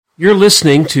You're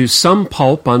listening to Some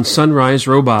Pulp on Sunrise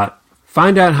Robot.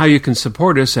 Find out how you can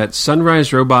support us at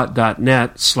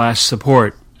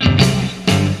sunriserobot.net/support.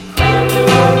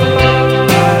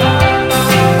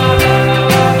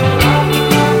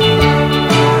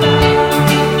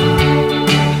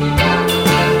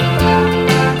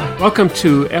 Welcome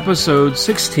to episode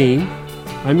 16.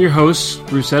 I'm your host,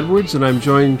 Bruce Edwards, and I'm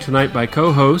joined tonight by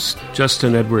co-host,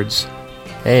 Justin Edwards.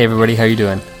 Hey everybody, how you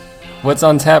doing? What's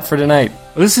on tap for tonight?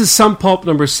 This is Some Pulp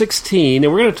number 16,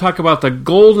 and we're going to talk about the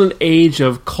golden age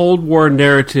of Cold War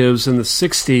narratives in the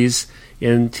 60s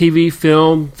in TV,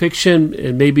 film, fiction,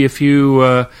 and maybe a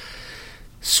few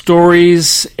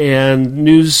stories and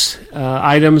news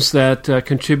items that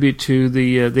contribute to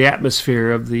the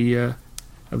atmosphere of the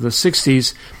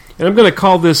 60s. And I'm going to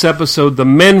call this episode The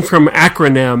Men from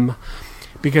Acronym,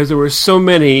 because there were so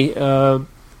many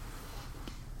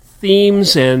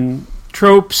themes and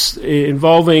tropes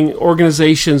involving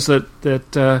organizations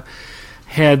that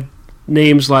had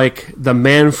names like The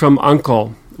Man from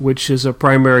U.N.C.L.E., which is a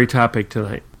primary topic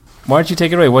tonight. Why don't you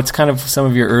take it away? What's kind of some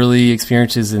of your early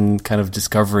experiences in kind of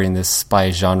discovering this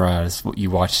spy genre as what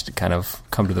you watched kind of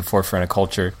come to the forefront of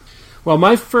culture? Well,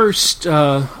 my first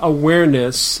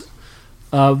awareness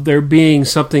of there being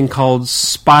something called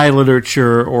spy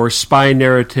literature or spy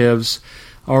narratives,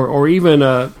 or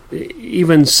even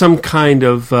some kind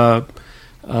of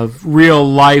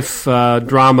real life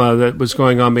drama that was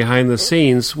going on behind the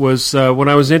scenes was when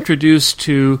I was introduced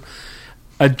to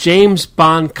a James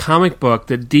Bond comic book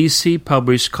that DC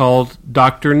published called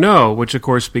Dr. No, which of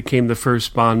course became the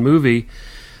first Bond movie.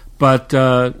 But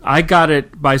I got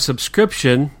it by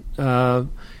subscription. I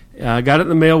got it in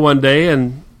the mail one day,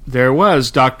 and there it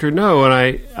was, Dr. No.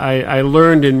 And I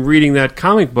learned in reading that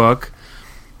comic book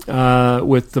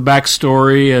with the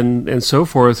backstory and so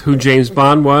forth who James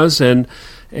Bond was, and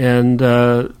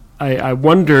I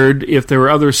wondered if there were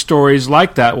other stories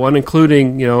like that one,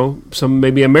 including, some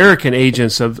maybe American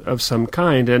agents of some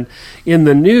kind. And in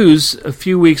the news a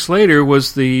few weeks later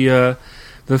was the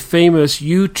famous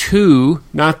U2,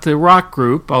 not the rock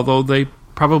group, although they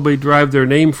probably derive their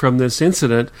name from this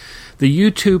incident,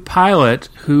 the U2 pilot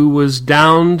who was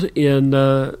downed in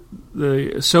the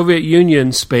Soviet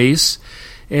Union space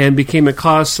and became a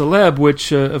cause célèbre,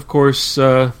 which, of course,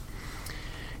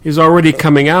 is already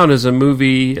coming out as a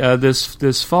movie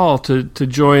this fall to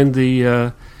join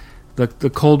the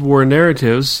Cold War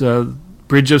narratives.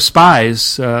 Bridge of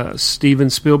Spies, Steven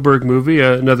Spielberg movie,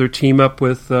 another team up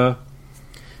with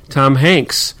Tom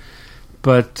Hanks.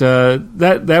 But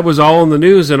that was all in the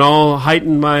news and all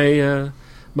heightened my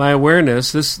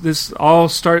awareness. This all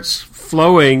starts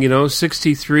flowing.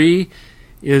 63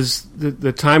 is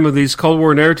the time of these Cold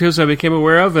War narratives I became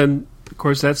aware of, and of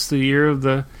course that's the year of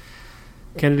the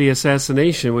Kennedy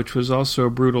assassination, which was also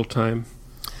a brutal time.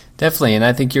 Definitely, and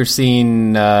I think you're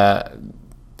seeing,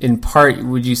 in part,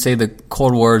 would you say the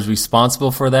Cold War is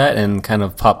responsible for that, and kind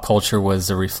of pop culture was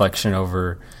a reflection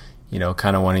over,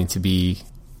 kind of wanting to be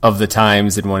of the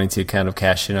times and wanting to kind of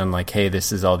cash in on like, hey,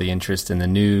 this is all the interest in the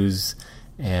news,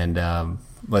 and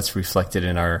let's reflect it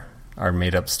in our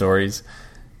made-up stories.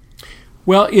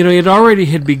 Well, it already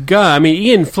had begun. I mean,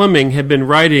 Ian Fleming had been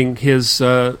writing his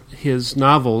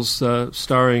novels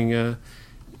starring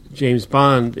James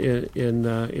Bond in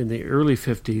the early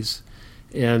 50s,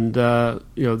 and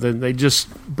then they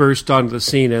just burst onto the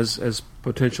scene as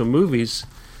potential movies,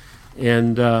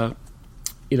 and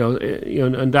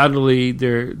undoubtedly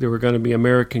there were going to be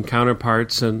American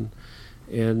counterparts and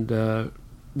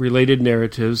related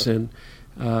narratives, and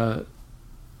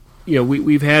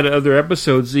we've had other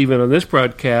episodes even on this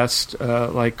broadcast,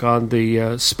 like on the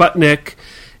Sputnik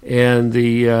and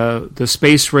the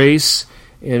space race,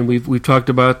 and we've talked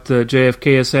about the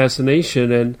JFK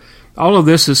assassination, and all of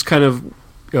this is kind of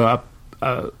a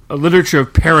literature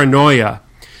of paranoia,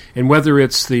 and whether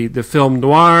it's the film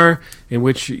noir in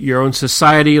which your own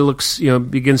society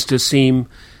begins to seem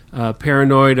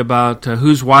paranoid about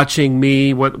who's watching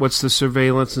me, what's the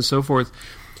surveillance, and so forth.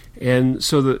 And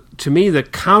so, to me, the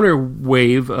counter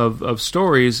wave of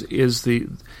stories is the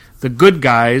good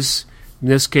guys. In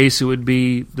this case, it would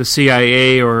be the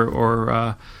CIA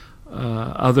or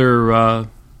other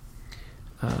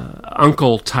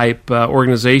UNCLE type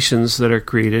organizations that are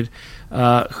created,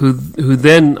 who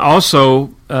then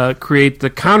also create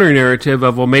the counter narrative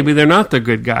of, well, maybe they're not the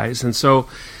good guys. And so,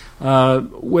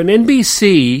 when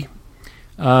NBC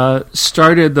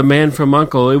started The Man from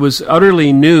U.N.C.L.E., it was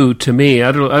utterly new to me,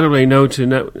 utterly new to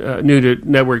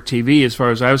network TV as far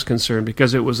as I was concerned,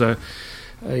 because it was a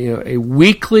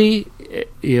weekly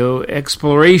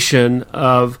exploration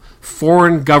of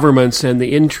foreign governments and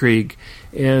the intrigue.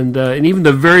 and even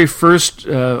the very first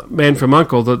Man from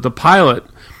U.N.C.L.E., the pilot,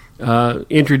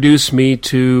 introduced me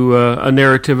to a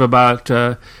narrative about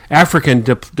African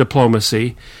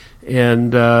diplomacy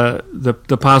and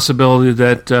the possibility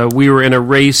that we were in a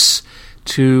race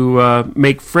to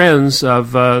make friends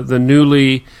of the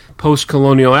newly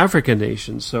post-colonial African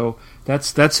nations. So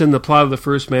that's in the plot of the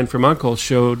first Man from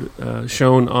U.N.C.L.E.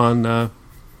 shown on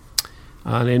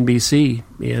NBC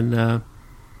in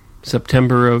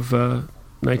September of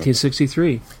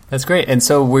 1963. That's great. And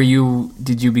so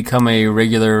did you become a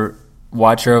regular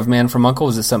watcher of Man from U.N.C.L.E.?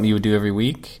 Was it something you would do every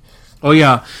week? Oh,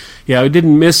 yeah. Yeah, I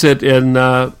didn't miss it. And,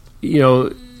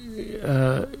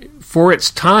 for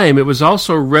its time, it was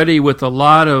also ready with a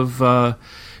lot of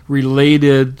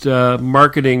related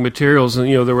marketing materials. And,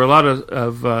 there were a lot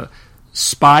of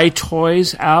spy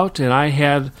toys out, and I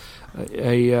had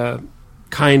a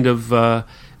kind of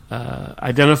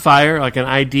identifier, like an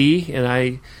ID, and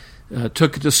I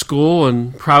took it to school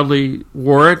and proudly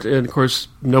wore it. And, of course,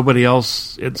 nobody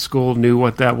else at school knew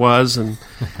what that was. And,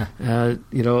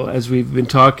 as we've been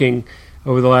talking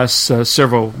over the last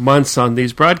several months on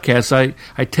these broadcasts, I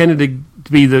tended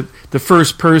to be the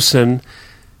first person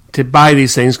to buy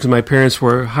these things because my parents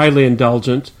were highly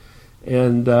indulgent.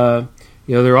 And,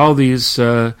 there are all these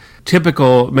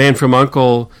typical Man from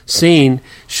U.N.C.L.E. scene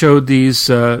showed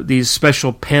these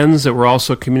special pens that were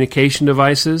also communication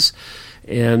devices.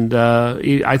 And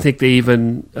I think they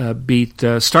even beat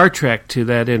Star Trek to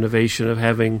that innovation of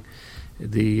having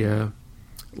the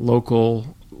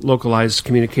localized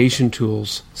communication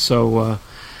tools. So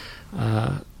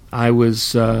I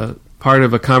was part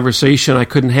of a conversation I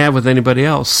couldn't have with anybody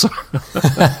else.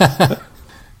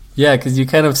 Yeah, because you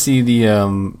kind of see the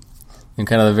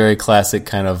kind of the very classic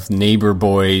kind of neighbor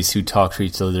boys who talk to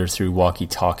each other through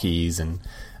walkie-talkies, and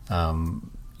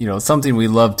something we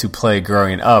loved to play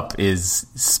growing up is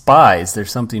spies.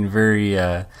 There's something very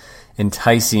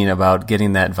enticing about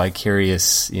getting that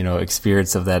vicarious,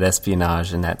 experience of that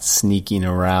espionage and that sneaking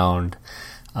around.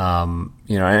 And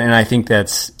I think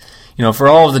that's, for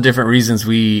all of the different reasons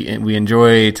we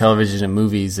enjoy television and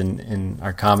movies and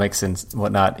our comics and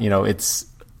whatnot, it's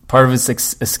part of it's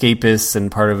escapist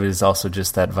and part of it is also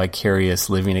just that vicarious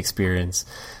living experience.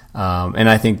 And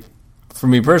I think, for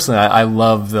me personally, I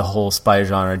love the whole spy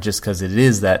genre just because it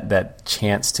is that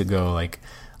chance to go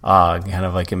kind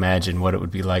of like imagine what it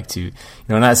would be like to,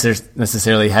 not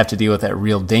necessarily have to deal with that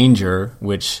real danger,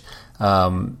 which,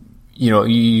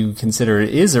 you consider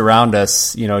is around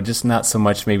us, just not so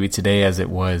much maybe today as it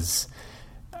was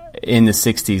in the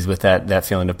 60s with that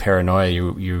feeling of paranoia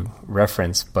you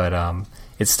referenced. But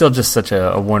it's still just such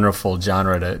a wonderful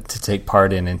genre to take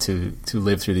part in and to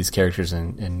live through these characters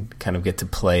and kind of get to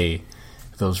play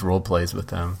those role plays with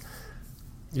them.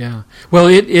 Yeah, well,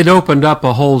 it opened up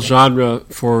a whole genre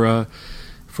for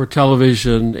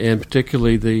television, and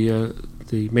particularly the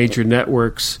major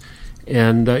networks,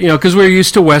 and because we're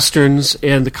used to westerns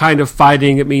and the kind of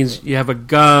fighting. It means you have a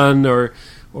gun or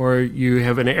you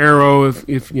have an arrow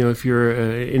if you're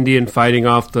an Indian fighting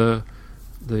off the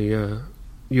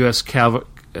U.S.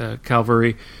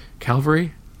 cavalry.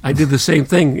 I did the same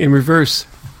thing in reverse.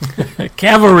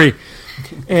 Cavalry.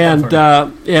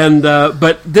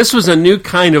 But this was a new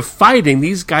kind of fighting.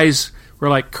 These guys were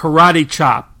like karate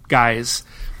chop guys,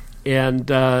 and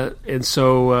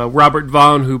so Robert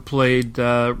Vaughn, who played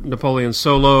Napoleon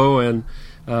Solo, and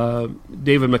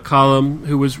David McCallum,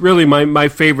 who was really my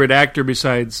favorite actor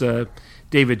besides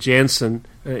David Jansen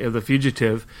of The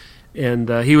Fugitive, and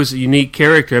he was a unique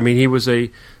character. I mean, he was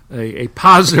a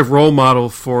positive role model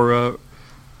for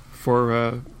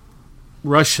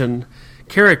Russian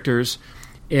characters,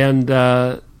 and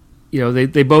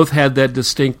they both had that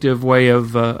distinctive way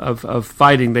of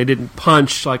fighting. They didn't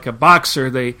punch like a boxer.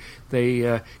 They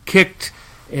kicked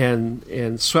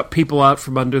and swept people out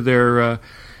from under their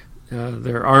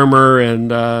armor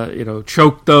and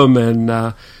choked them,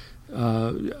 and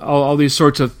all these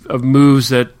sorts of moves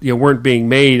that weren't being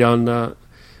made on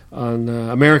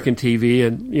American TV,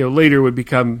 and later would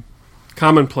become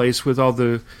commonplace with all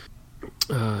the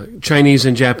Chinese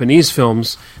and Japanese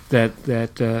films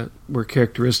that were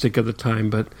characteristic of the time.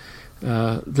 But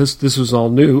this was all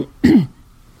new,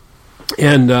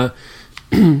 and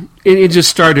it just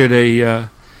started a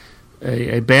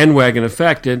bandwagon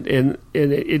effect, and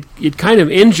it kind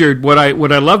of injured what I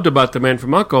loved about The Man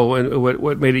from U.N.C.L.E., and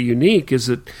what made it unique is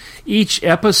that each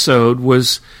episode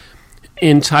was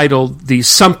entitled the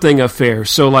something affair.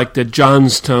 So like the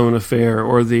Johnstone affair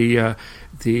or the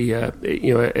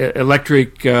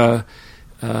electric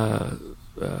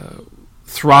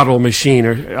throttle machine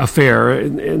or affair,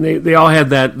 and they all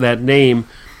had that name,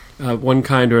 one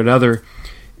kind or another.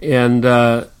 and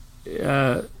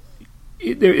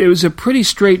it was a pretty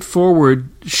straightforward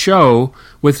show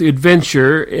with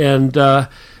adventure and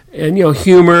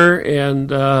humor and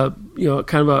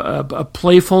kind of a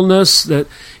playfulness that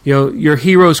your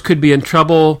heroes could be in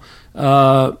trouble,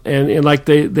 and like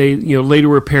they later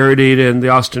were parodied in the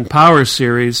Austin Powers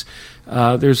series.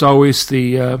 There's always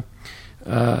the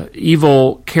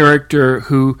evil character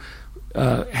who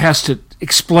has to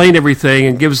explain everything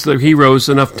and gives the heroes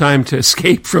enough time to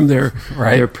escape from their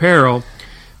peril.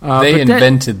 They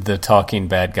invented the talking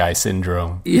bad guy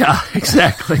syndrome. Yeah,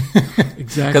 exactly.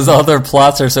 Because all their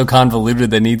plots are so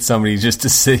convoluted, they need somebody just to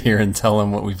sit here and tell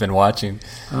them what we've been watching.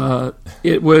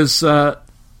 It was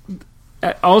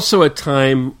also a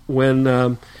time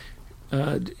when,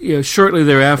 shortly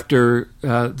thereafter,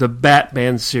 the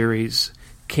Batman series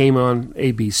came on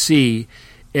ABC,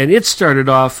 and it started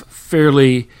off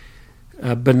fairly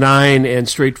benign and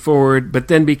straightforward, but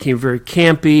then became very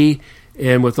campy,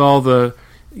 and with all the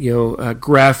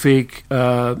graphic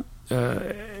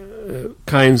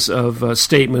kinds of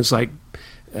statements like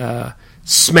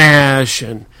smash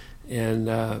and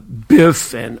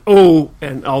biff and oh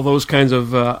and all those kinds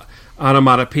of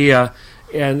onomatopoeia,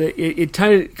 and it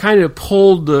kind of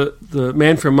pulled the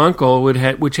Man from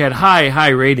U.N.C.L.E., which had high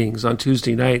ratings on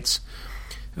Tuesday nights,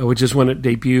 which is when it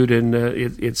debuted, and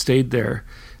it stayed there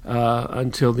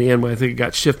until the end, when I think it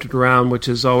got shifted around, which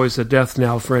is always a death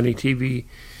knell for any TV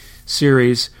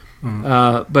series.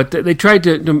 But they tried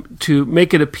to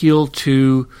make it appeal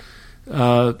to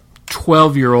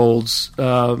 12-year-olds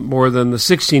more than the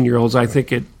 16-year-olds. I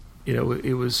think it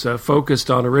was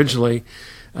focused on originally,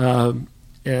 and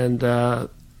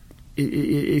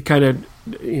it kind of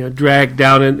dragged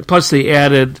down. And plus, they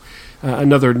added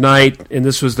another night, and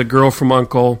this was the girl from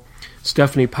U.N.C.L.E.,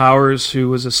 Stephanie Powers, who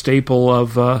was a staple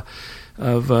of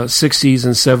 60s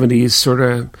and 70s sort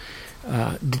of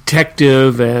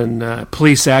detective and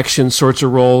police action sorts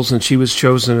of roles, and she was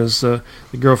chosen as the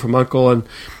girl from U.N.C.L.E.,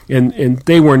 and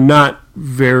they were not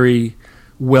very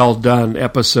well done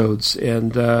episodes,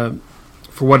 and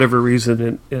for whatever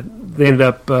reason, they ended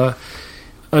up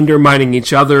undermining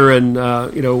each other, and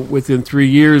within 3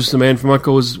 years, the Man from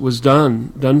U.N.C.L.E. was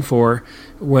done for.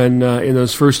 When in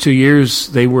those first 2 years,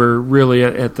 they were really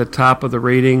at the top of the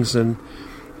ratings, and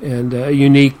a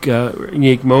unique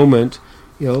moment,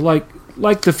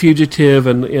 like The Fugitive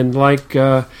and like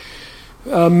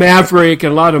Maverick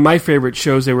and a lot of my favorite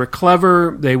shows. They were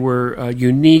clever, they were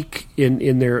unique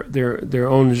in their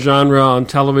own genre on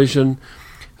television,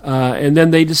 and then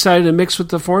they decided to mix with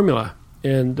the formula,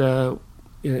 and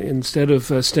instead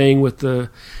of staying with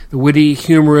the witty,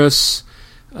 humorous,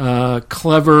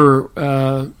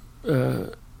 clever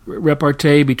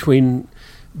repartee between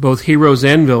both heroes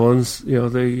and villains,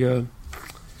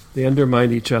 they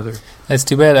undermined each other. That's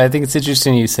too bad. I think it's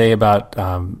interesting you say about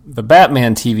the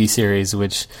Batman TV series,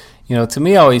 which, to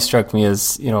me always struck me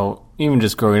as, even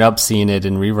just growing up seeing it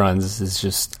in reruns, is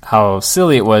just how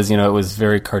silly it was. It was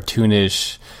very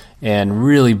cartoonish and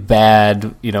really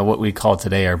bad, what we call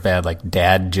today are bad, like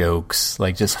dad jokes,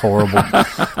 like just horrible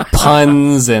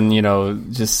puns and,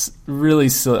 just really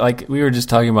silly. Like we were just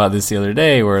talking about this the other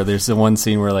day, where there's the one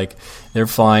scene where like they're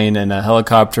flying in a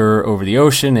helicopter over the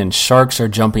ocean and sharks are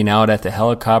jumping out at the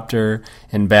helicopter,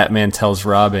 and Batman tells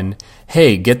Robin,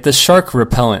 "Hey, get the shark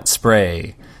repellent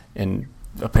spray." And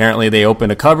apparently they open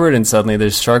a cupboard and suddenly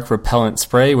there's shark repellent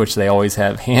spray, which they always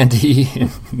have handy, and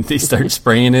they start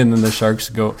spraying it and then the sharks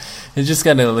go. It's just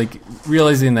kind of like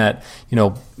realizing that,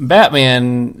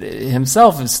 Batman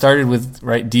himself started with,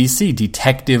 DC,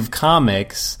 Detective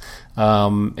Comics,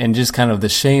 and just kind of the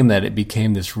shame that it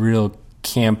became this real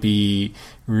campy,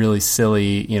 really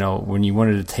silly, when you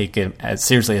wanted to take it as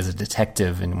seriously as a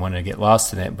detective and wanted to get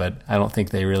lost in it, but I don't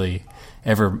think they really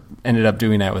ever ended up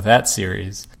doing that with that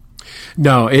series.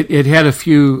 No, it had a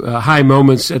few high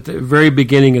moments at the very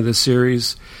beginning of the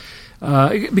series,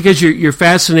 because you're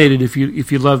fascinated if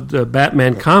you love the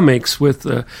Batman comics with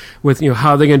how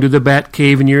they're going to do the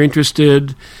Batcave, and you're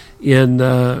interested in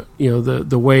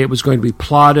the way it was going to be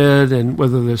plotted, and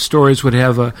whether the stories would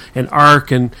have an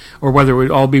arc, or whether it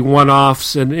would all be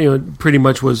one-offs, and it pretty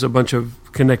much was a bunch of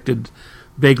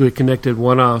vaguely connected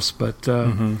one-offs, but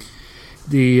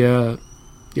the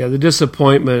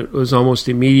disappointment was almost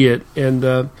immediate,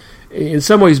 and in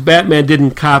some ways, Batman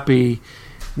didn't copy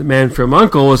the Man from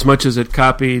U.N.C.L.E. as much as it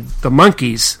copied the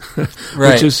Monkees,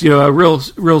 which is a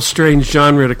real strange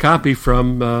genre to copy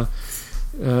from.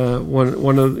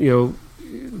 One of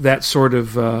that sort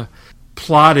of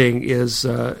plotting is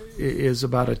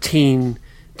about a teen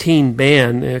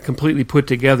band, completely put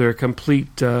together, a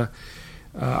complete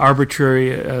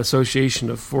arbitrary association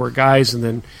of four guys, and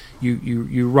then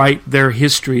you write their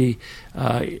history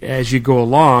as you go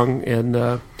along,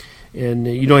 and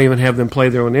you don't even have them play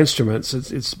their own instruments.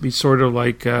 It's be sort of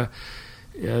like if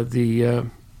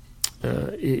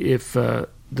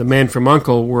The Man from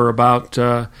U.N.C.L.E. were about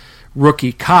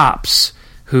rookie cops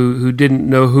who didn't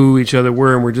know who each other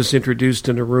were and were just introduced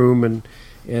in a room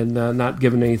and not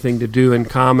given anything to do in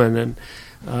common. And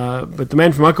but The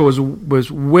Man from U.N.C.L.E.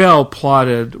 was well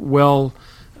plotted,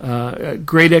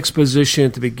 great exposition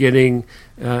at the beginning.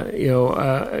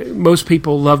 Most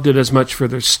people loved it as much for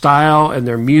their style and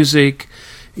their music.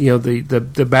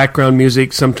 The background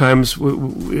music sometimes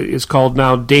is called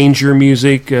now danger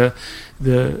music. The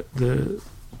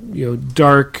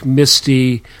dark,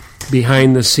 misty,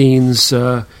 behind the scenes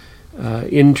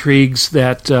intrigues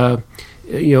that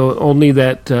only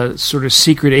that sort of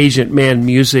secret agent man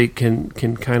music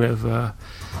can kind of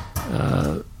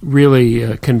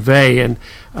really convey. And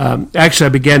actually, I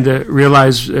began to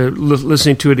realize,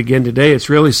 listening to it again today, it's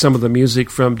really some of the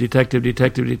music from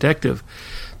Detective.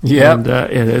 Yeah,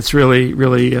 and it's really,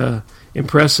 really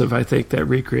impressive. I think that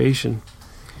recreation.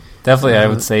 Definitely, I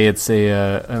would say it's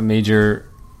a major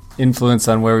influence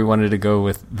on where we wanted to go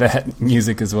with that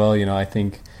music as well. I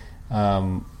think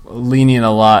leaning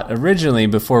a lot originally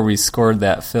before we scored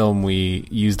that film, we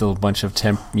used a bunch of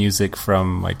temp music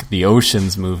from like the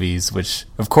Ocean's movies, which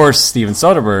of course Steven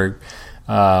Soderbergh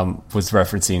was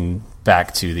referencing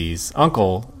back to these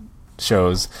Uncle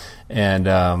shows, and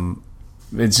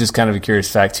it's just kind of a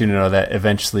curious fact too to know that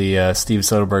eventually Steve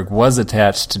Soderbergh was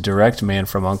attached to direct Man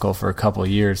from U.N.C.L.E. for a couple of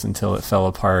years until it fell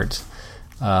apart.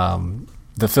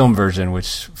 The film version,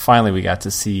 which finally we got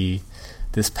to see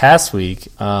this past week.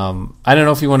 I don't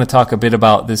know if you want to talk a bit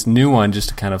about this new one, just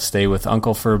to kind of stay with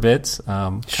Uncle for a bit.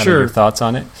 Sure. Of your thoughts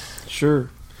on it? Sure.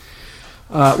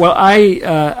 Well,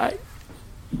 I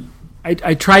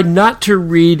tried not to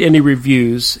read any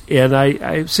reviews, and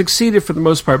I succeeded for the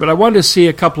most part, but I wanted to see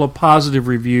a couple of positive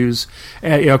reviews,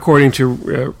 according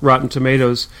to Rotten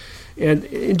Tomatoes,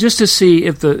 and just to see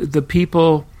if the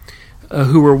people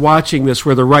who were watching this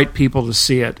were the right people to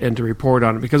see it and to report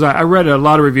on it. Because I read a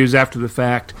lot of reviews after the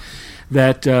fact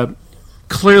that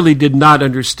clearly did not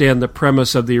understand the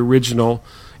premise of the original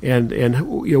and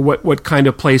what kind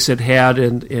of place it had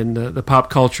in the pop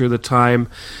culture of the time,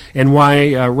 and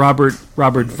why Robert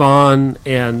Vaughn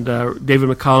and David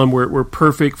McCallum were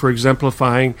perfect for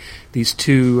exemplifying these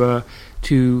two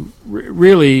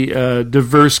really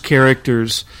diverse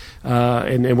characters.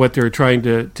 And what they're trying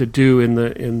to do in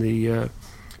the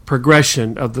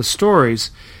progression of the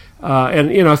stories,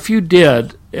 and a few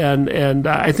did, and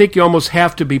I think you almost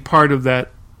have to be part of that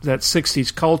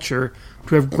 60s culture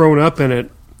to have grown up in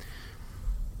it,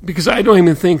 because I don't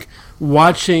even think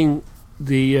watching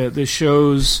the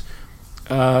shows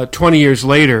 20 years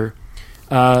later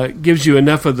gives you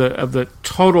enough of the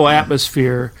total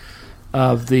atmosphere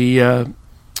of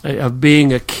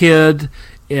being a kid.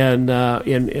 And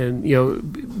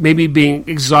maybe being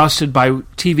exhausted by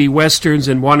TV westerns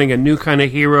and wanting a new kind of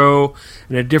hero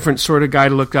and a different sort of guy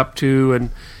to look up to, and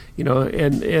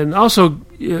also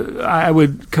I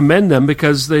would commend them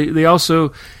because they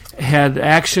also had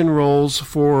action roles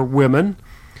for women,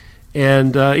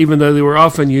 and even though they were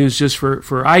often used just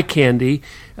for eye candy,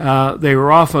 they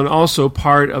were often also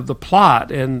part of the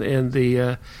plot, and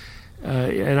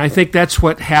I think that's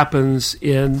what happens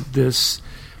in this.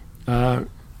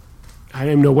 I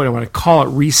don't even know what I want to call it,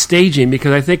 restaging,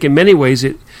 because I think in many ways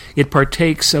it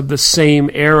partakes of the same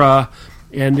era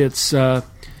and its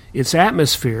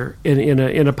atmosphere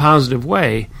in a positive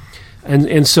way,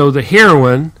 and so the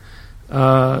heroine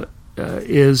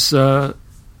is a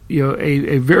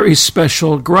very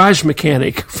special garage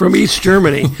mechanic from East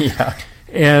Germany. Yeah.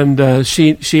 And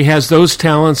she has those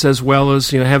talents as well as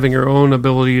having her own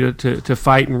ability to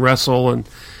fight and wrestle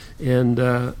and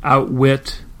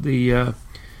outwit the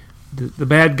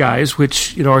bad guys,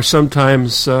 which are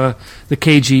sometimes the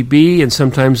KGB, and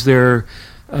sometimes they're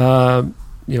sort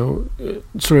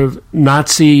of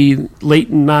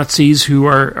latent Nazis who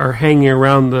are hanging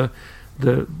around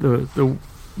the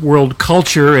world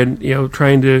culture and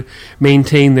trying to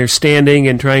maintain their standing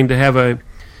and trying to have a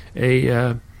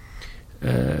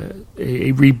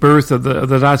rebirth of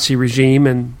the Nazi regime,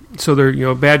 and so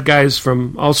they're bad guys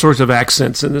from all sorts of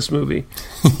accents in this movie.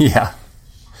 Yeah.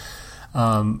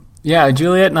 Yeah,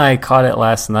 Juliet and I caught it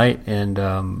last night, and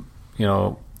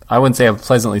I wouldn't say I'm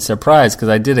pleasantly surprised, because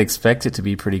I did expect it to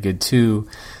be pretty good too,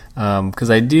 because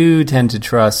I do tend to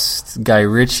trust Guy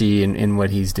Ritchie in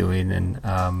what he's doing, and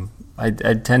I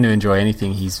tend to enjoy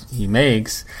anything he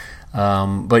makes.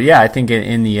 But yeah, I think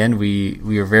in the end we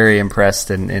were very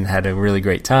impressed and had a really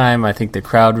great time. I think the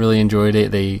crowd really enjoyed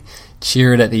it. They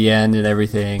cheered at the end and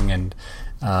everything. And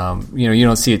you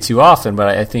don't see it too often, but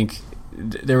I think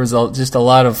there was just a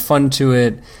lot of fun to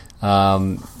it.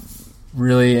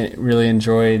 Really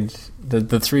enjoyed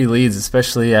the three leads,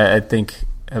 especially. I think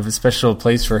have a special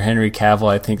place for Henry Cavill.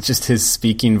 I think just his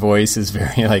speaking voice is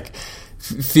very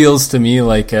feels to me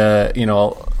like a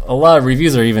lot of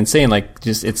reviews are even saying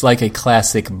it's like a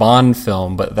classic Bond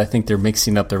film, but I think they're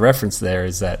mixing up the reference there.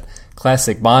 Is that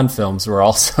classic Bond films were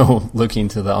also looking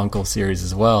to the Uncle series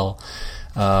as well,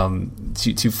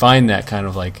 to find that kind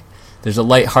of there's a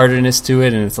lightheartedness to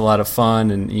it, and it's a lot of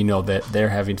fun, and that they're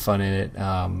having fun in it,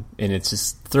 and it's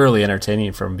just thoroughly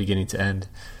entertaining from beginning to end.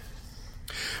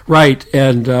 Right,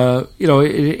 and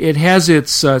it has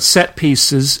its set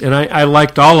pieces, and I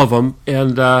liked all of them.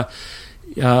 And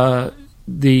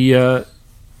the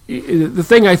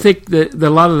thing I think that a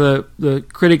lot of the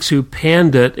critics who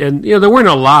panned it, and there weren't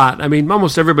a lot. I mean,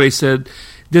 almost everybody said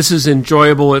this is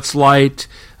enjoyable. It's light.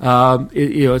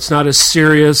 It's not as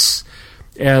serious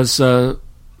as the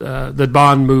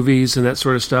Bond movies and that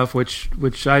sort of stuff, which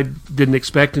I didn't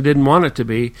expect and didn't want it to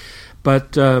be.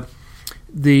 But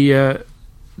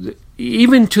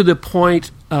even to the point,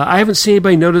 I haven't seen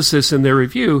anybody notice this in their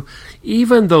review.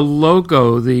 Even the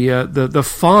logo, the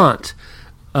font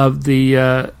of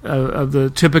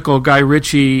the typical Guy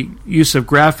Ritchie use of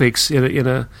graphics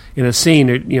in a scene,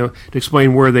 to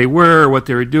explain where they were, or what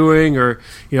they were doing, or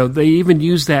they even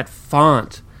use that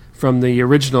font from the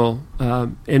original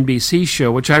NBC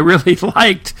show, which I really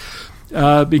liked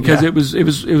because it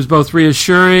was both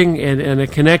reassuring and a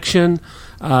connection,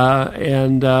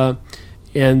 and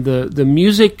the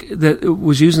music that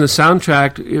was used in the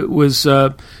soundtrack, it was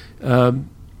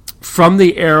from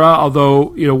the era,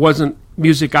 although it wasn't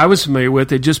music I was familiar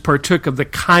with. It just partook of the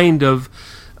kind of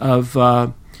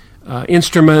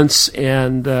instruments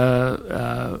and both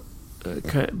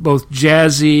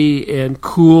jazzy and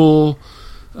cool,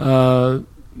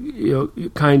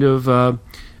 kind of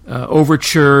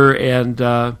overture and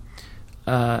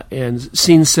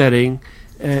scene setting.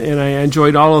 And I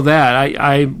enjoyed all of that.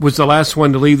 I was the last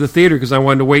one to leave the theater because I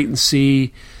wanted to wait and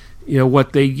see,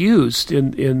 what they used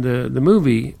in the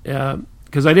movie,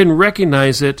 because I didn't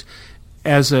recognize it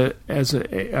as a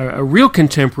real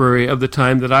contemporary of the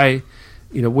time that I,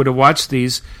 would have watched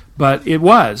these. But it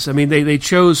was. I mean, they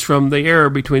chose from the era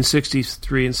between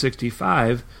 63 and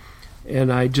 65,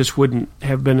 and I just wouldn't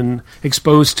have been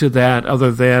exposed to that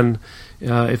other than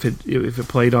if it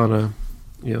played on a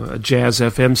jazz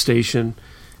FM station,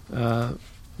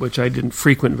 which I didn't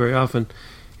frequent very often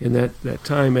in that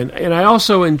time. And I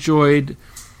also enjoyed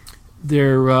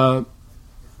their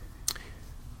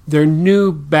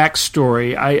new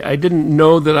backstory. I didn't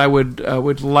know that I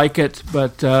would like it,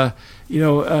 but I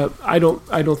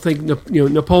don't think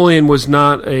Napoleon was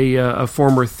not a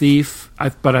former thief,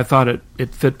 but I thought it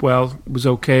fit well. It was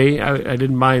okay. I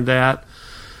didn't mind that.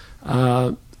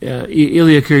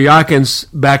 Ilya Kuryakin's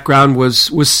background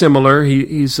was similar.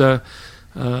 He's a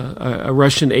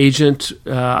Russian agent.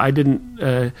 I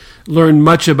didn't learn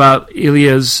much about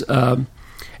Ilya's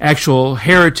actual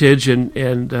heritage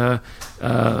and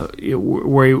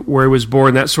where he was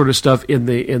born, that sort of stuff in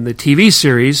the TV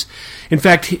series. In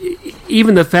fact,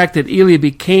 even the fact that Ilya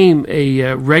became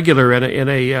a regular and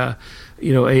a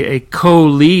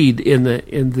co-lead in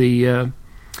the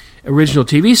original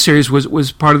TV series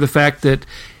was part of the fact that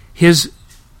his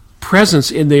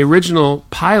presence in the original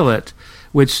pilot,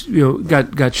 which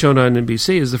got shown on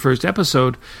NBC as the first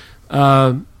episode,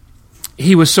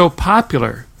 he was so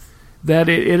popular that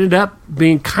it ended up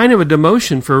being kind of a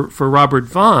demotion for Robert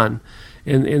Vaughn,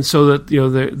 and so that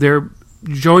their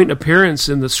joint appearance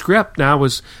in the script now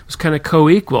was kind of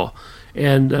co-equal,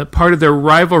 and part of their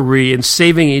rivalry in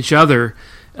saving each other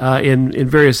in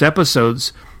various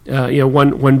episodes.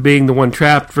 One being the one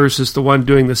trapped versus the one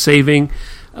doing the saving.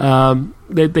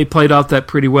 They played off that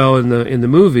pretty well in the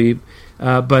movie,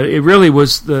 but it really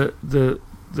was the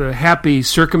happy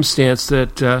circumstance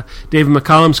that David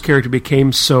McCallum's character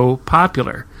became so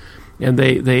popular, and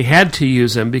they had to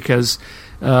use him because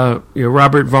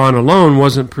Robert Vaughn alone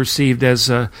wasn't perceived as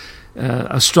a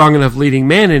strong enough leading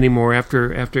man anymore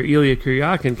after Ilya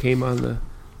Kuryakin came on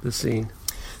the scene.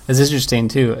 That's interesting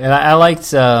too, and I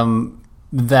liked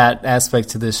that aspect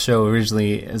to this show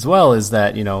originally as well. Is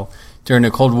that during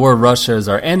the Cold War, Russia is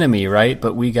our enemy, right?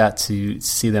 But we got to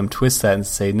see them twist that and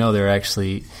say, no, they're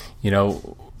actually,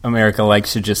 America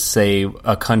likes to just say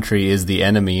a country is the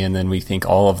enemy, and then we think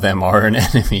all of them are an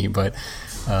enemy. But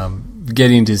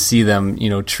getting to see them,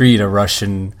 treat a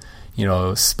Russian,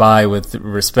 spy with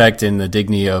respect and the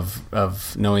dignity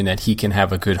of knowing that he can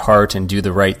have a good heart and do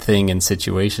the right thing in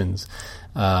situations,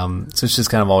 So it's just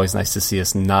kind of always nice to see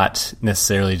us not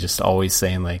necessarily just always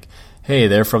saying like, hey,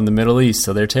 they're from the Middle East,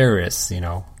 so they're terrorists,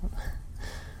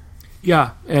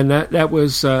 Yeah, and that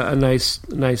was a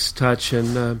nice touch,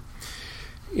 and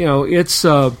it's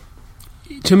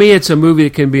to me it's a movie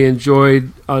that can be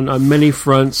enjoyed on many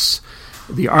fronts.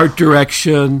 The art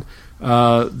direction,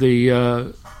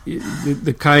 the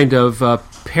kind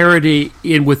of parody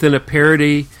within a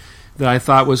parody that I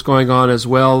thought was going on as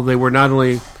well. They were not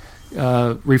only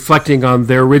reflecting on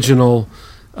their original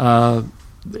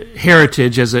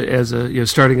heritage as a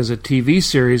starting as a TV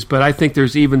series, but I think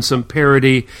there's even some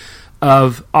parody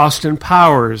of Austin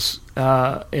Powers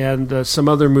and some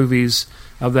other movies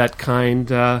of that kind.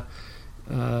 But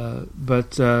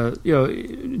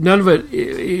none of it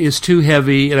is too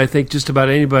heavy, and I think just about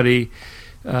anybody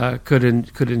could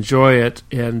enjoy it.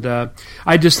 And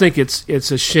I just think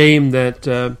it's a shame that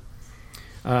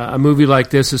a movie like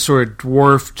this is sort of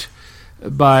dwarfed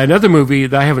by another movie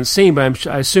that I haven't seen, but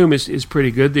I assume is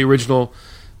pretty good. The original,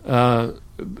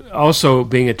 also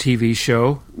being a TV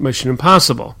show, Mission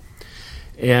Impossible,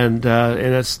 and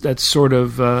that's sort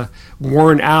of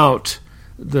worn out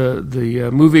the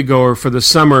moviegoer for the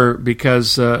summer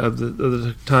because of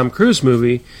the Tom Cruise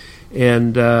movie,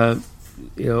 and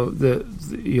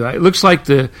it looks like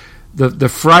the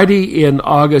Friday in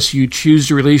August you choose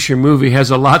to release your movie has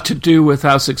a lot to do with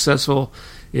how successful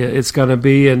it's going to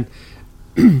be, and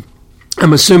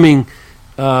I'm assuming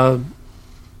that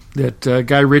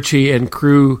Guy Ritchie and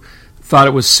crew thought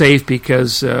it was safe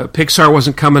because Pixar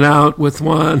wasn't coming out with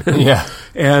one. Yeah.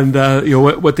 And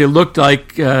what they looked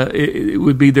like, it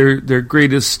would be their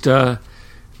greatest threat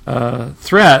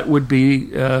would be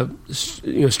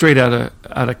straight out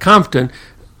of Compton,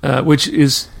 which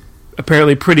is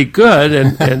apparently pretty good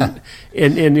and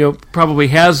probably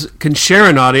can share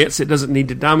an audience. It doesn't need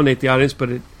to dominate the audience, but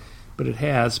it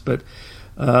has. But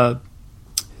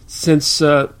since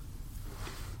I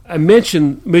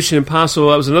mentioned Mission Impossible,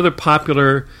 that was another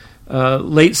popular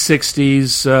late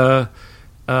 60s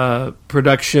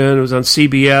production. It was on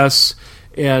CBS,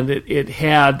 and it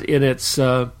had in its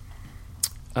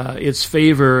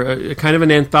favor a kind of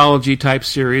an anthology type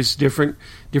series, different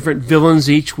villains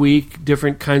each week,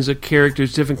 different kinds of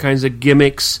characters, different kinds of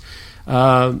gimmicks,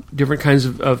 different kinds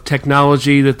of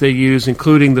technology that they use,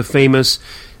 including the famous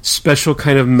special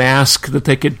kind of mask that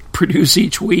they could produce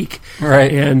each week,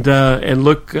 right? And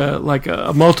look like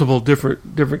multiple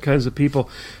different kinds of people.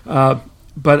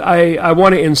 But I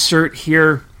want to insert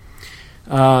here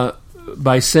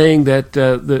by saying that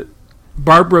the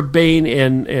Barbara Bain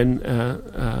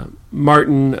and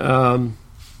Martin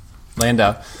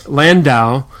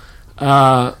Landau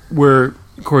were,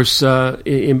 of course,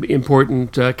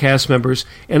 important cast members,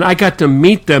 and I got to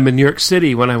meet them in New York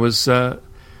City when I was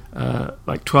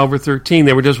like 12 or 13.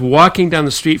 They were just walking down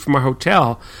the street from our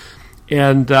hotel,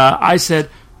 and I said,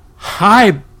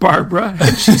 "Hi, Barbara."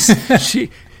 And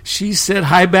she said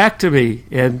hi back to me,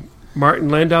 and Martin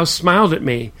Landau smiled at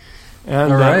me,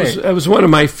 and that was one of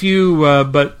my few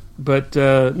but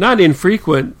not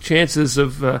infrequent chances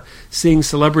of seeing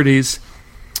celebrities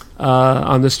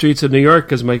on the streets of New York,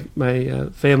 because my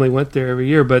family went there every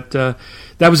year. But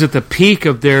that was at the peak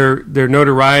of their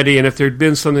notoriety, and if there'd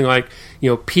been something like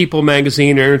People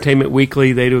magazine or Entertainment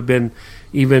Weekly, they'd have been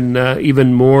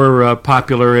even more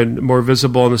popular and more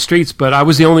visible on the streets. But I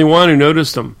was the only one who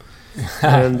noticed them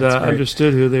and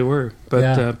understood who they were.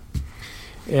 But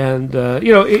some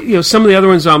of the other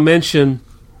ones I'll mention,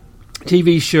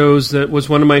 TV shows that was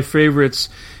one of my favorites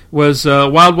was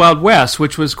Wild Wild West,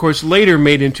 which was, of course, later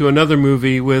made into another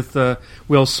movie with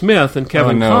Will Smith and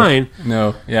Kevin Kline.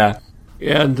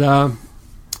 And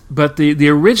but the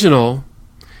original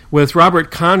with Robert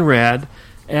Conrad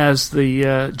as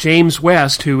the James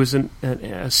West, who was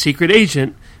a secret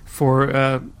agent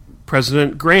for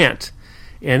President Grant,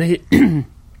 and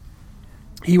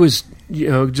he was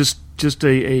just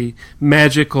a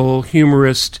magical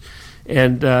humorist,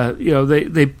 and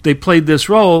they played this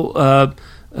role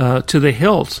to the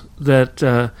hilt,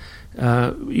 that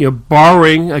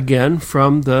borrowing again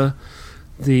from the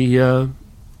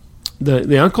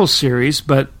Uncle series,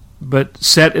 but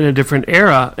set in a different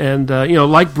era, and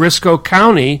like Briscoe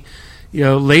County,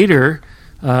 later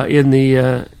in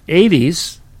the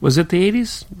 80s. Was it the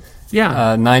 80s?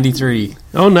 Yeah, 93.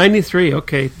 Oh, 93.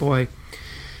 Okay, boy.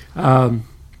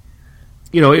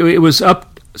 It was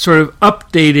sort of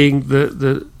updating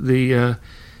the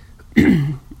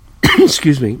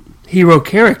excuse me, hero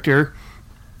character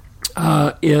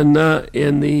in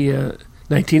the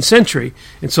 19th century,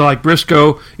 and so like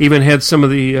Briscoe even had some of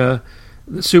the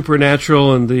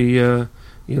supernatural and the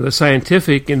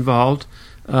scientific involved.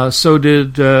 So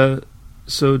did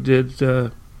so did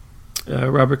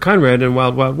Robert Conrad in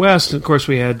Wild Wild West. And of course,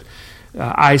 we had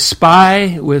I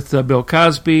Spy with Bill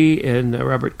Cosby and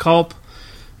Robert Culp,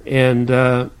 and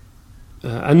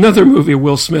another movie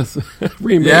Will Smith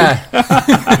remade.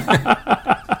 Yeah.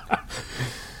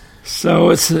 So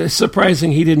it's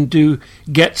surprising he didn't do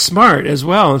Get Smart as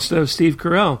well instead of Steve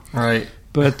Carell. Right.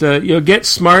 But Get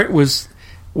Smart was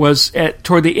at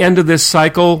toward the end of this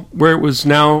cycle where it was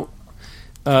now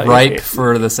ripe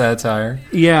for the satire.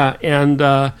 Yeah, and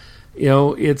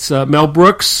it's Mel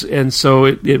Brooks, and so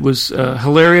it was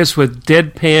hilarious with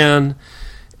deadpan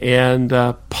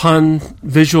and pun,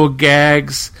 visual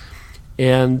gags,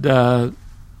 and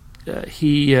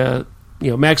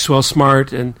Maxwell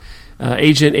Smart and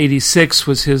Agent 86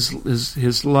 was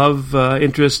his love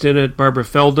interest in it. Barbara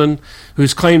Feldon,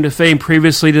 whose claim to fame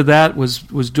previously to that was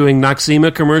doing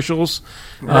Noxzema commercials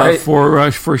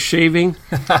for shaving.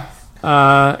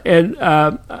 And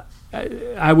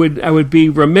I would be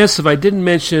remiss if I didn't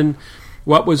mention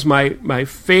what was my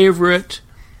favorite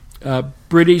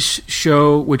British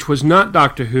show, which was not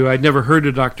Doctor Who. I'd never heard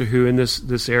of Doctor Who in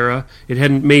this era. It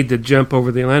hadn't made the jump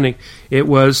over the Atlantic. It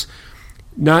was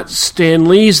not Stan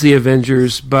Lee's The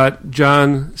Avengers, but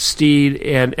John Steed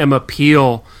and Emma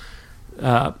Peel,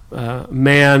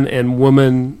 man and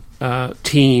woman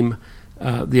team,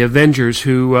 The Avengers,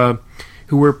 who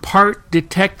were part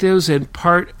detectives and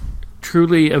part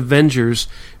truly Avengers,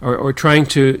 or trying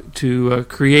to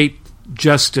create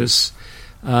justice,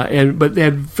 but they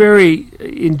had very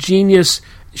ingenious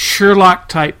Sherlock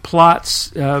type plots,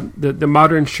 the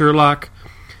modern Sherlock,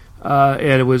 and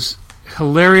it was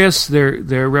hilarious,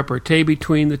 their repartee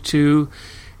between the two,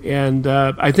 and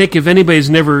I think if anybody's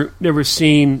never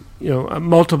seen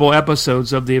multiple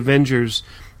episodes of the Avengers,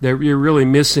 you're really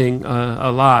missing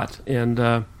a lot. And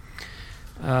to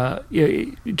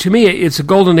me, it's a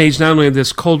golden age not only of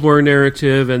this Cold War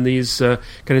narrative and these kind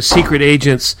of secret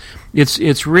agents.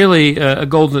 It's really a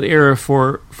golden era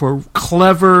for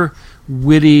clever,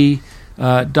 witty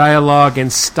dialogue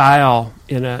and style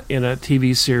in a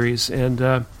TV series,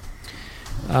 and.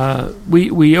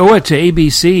 We owe it to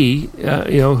ABC,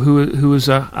 who is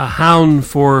a hound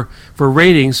for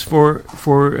ratings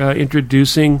for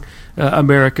introducing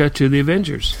America to the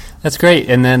Avengers. That's great,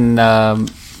 and then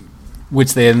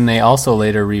which they also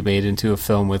later remade into a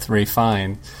film with Ray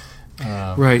Fiennes,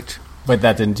 right? But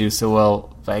that didn't do so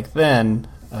well back then.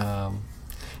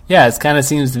 It kind of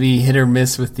seems to be hit or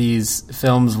miss with these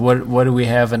films. What do we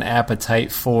have an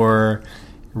appetite for?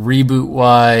 Reboot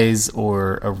wise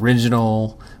or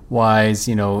original wise,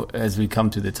 as we come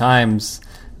to the times,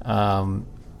 and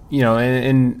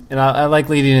I like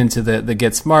leading into the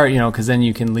Get Smart, because then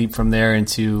you can leap from there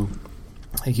into,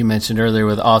 like you mentioned earlier,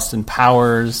 with Austin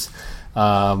Powers,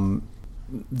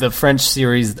 the French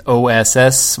series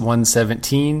OSS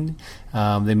 117.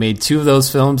 They made 2 of those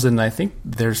films, and I think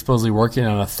they're supposedly working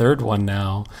on a 3rd one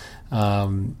now.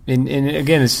 And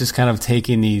again, it's just kind of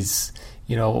taking these,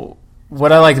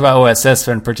 what I like about OSS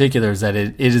in particular is that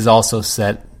it is also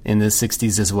set in the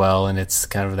 60s as well, and it's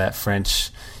kind of that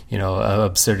French,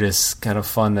 absurdist kind of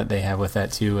fun that they have with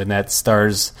that too. And that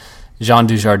stars Jean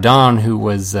Dujardin, who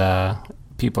was,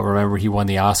 people remember he won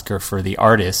the Oscar for The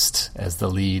Artist as the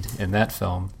lead in that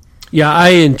film. Yeah, I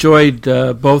enjoyed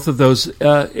both of those,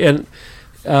 and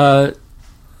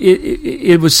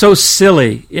it was so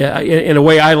silly, in a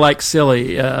way I like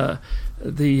silly.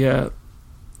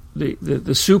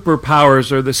 The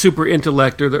superpowers or the super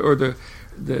intellect or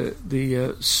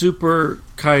the super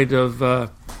kind of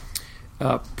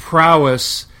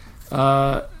prowess,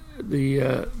 the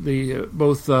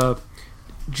both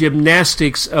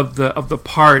gymnastics of the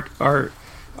part are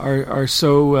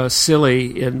so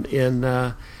silly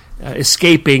in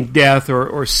escaping death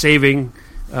or saving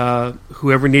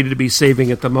whoever needed to be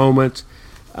saving at the moment.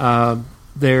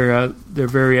 They're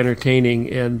very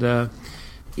entertaining, and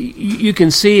you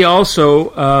can see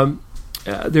also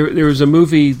there was a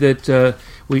movie that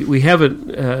we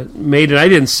haven't made, and I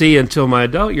didn't see until my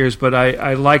adult years, but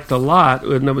I liked a lot,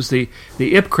 and that was the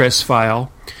Ipcress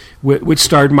File, which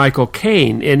starred Michael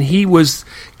Caine, and he was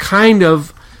kind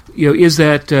of, is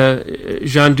that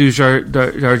Jean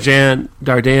Dujardin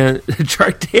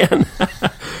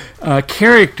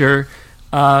character,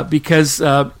 because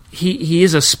he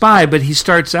is a spy, but he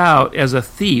starts out as a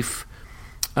thief,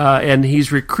 and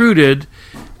he's recruited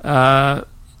to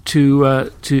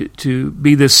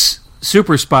be this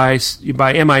super spy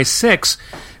by MI6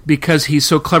 because he's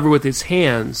so clever with his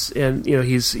hands, and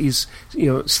he's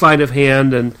sleight of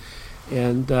hand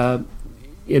and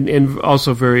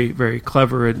also very very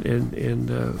clever and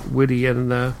witty,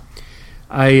 and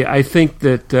I think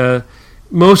that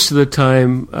most of the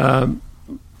time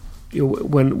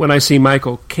when I see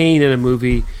Michael Caine in a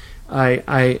movie,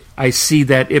 I see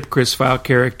that Ipcress file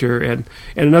character and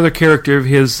another character of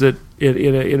his that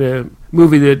in a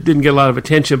movie that didn't get a lot of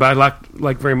attention, but I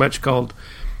like very much, called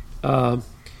now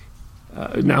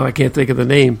I can't think of the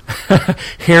name,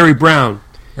 Harry Brown,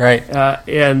 right?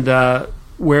 And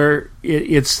where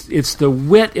it's the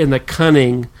wit and the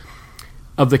cunning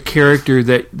of the character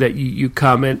that you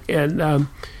come and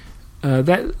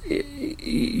that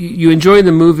you enjoy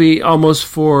the movie almost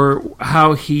for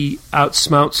how he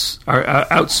outsmarts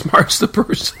the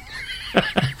person.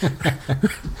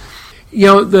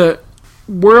 The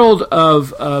world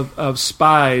of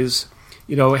spies,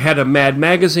 had a Mad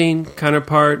Magazine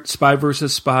counterpart, Spy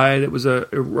versus Spy. That was a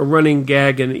running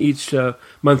gag in each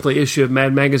monthly issue of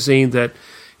Mad Magazine that,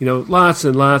 lots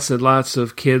and lots and lots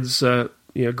of kids,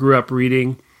 grew up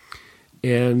reading.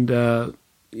 And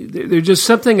there's just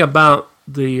something about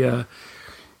the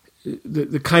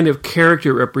kind of character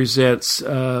it represents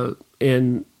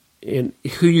in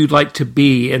who you'd like to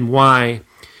be and why.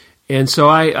 And so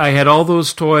I had all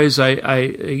those toys.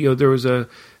 There was an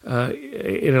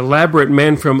elaborate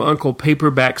Man from U.N.C.L.E.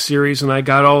 paperback series, and I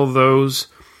got all of those.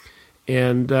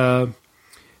 And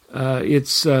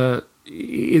it's an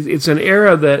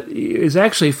era that is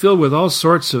actually filled with all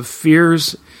sorts of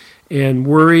fears and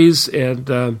worries,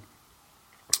 and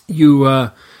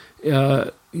you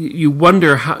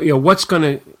wonder how what's going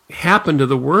to happen to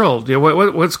the world.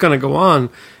 What's going to go on.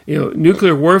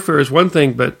 Nuclear warfare is one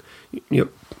thing, but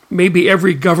maybe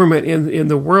every government in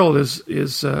the world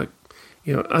is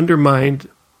undermined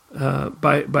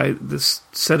by this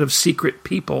set of secret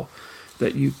people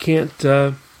that you can't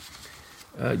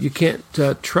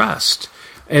trust.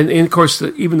 And of course,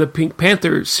 even the Pink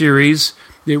Panther series,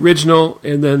 the original,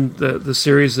 and then the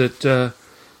series that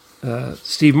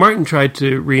Steve Martin tried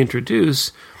to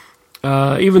reintroduce.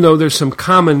 Even though there's some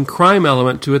common crime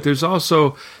element to it, there's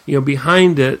also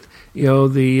behind it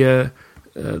the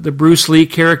Bruce Lee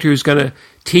character who's going to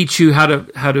teach you how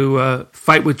to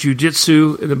fight with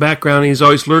jiu-jitsu in the background. He's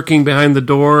always lurking behind the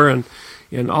door, and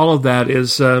all of that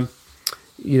is a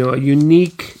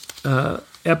unique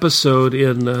episode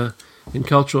in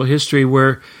cultural history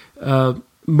where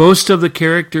most of the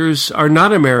characters are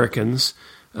not Americans.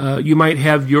 You might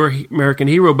have your American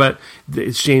hero, but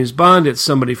it's James Bond, it's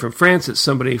somebody from France, it's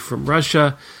somebody from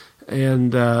Russia,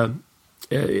 and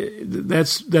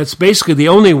that's basically the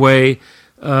only way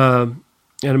an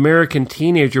American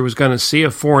teenager was going to see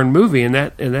a foreign movie in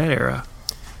that era.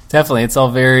 Definitely, it's all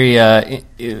very it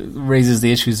raises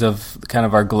the issues of kind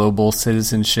of our global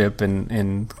citizenship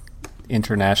and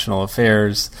international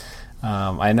affairs.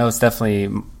 I know it's definitely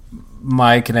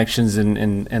my connections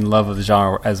and love of the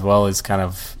genre, as well as kind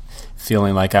of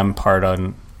feeling like I'm part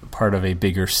of a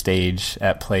bigger stage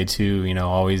at play too.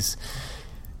 Always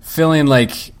feeling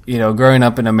like growing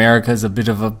up in America is a bit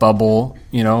of a bubble,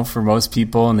 for most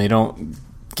people, and they don't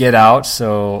get out.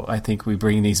 So I think we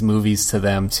bring these movies to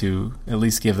them to at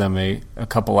least give them a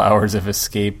couple hours of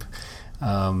escape,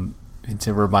 and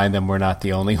to remind them we're not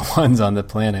the only ones on the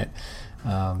planet.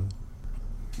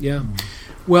 Yeah.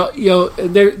 Well,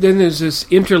 then there's this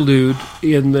interlude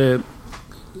in the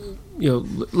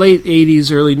late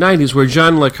 80s, early 90s, where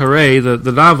John le Carré,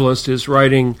 the novelist, is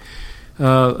writing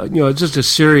just a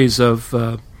series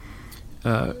of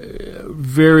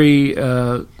very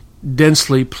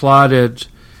densely plotted.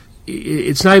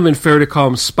 It's not even fair to call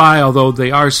them spy, although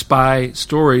they are spy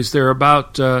stories. They're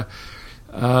about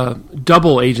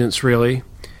double agents, really.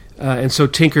 And so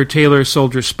Tinker, Tailor,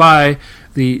 Soldier, Spy,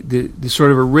 the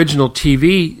sort of original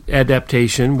TV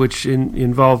adaptation, which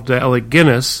involved Alec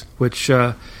Guinness, which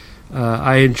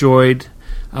I enjoyed,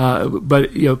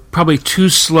 but probably too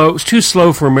slow. It's too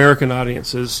slow for American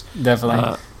audiences.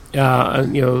 Definitely.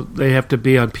 They have to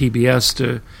be on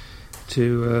PBS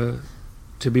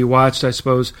to be watched, I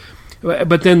suppose.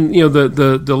 But then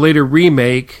the later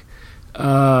remake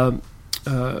a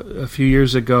few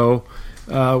years ago,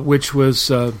 which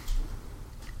was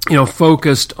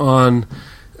focused on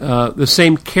the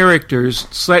same characters,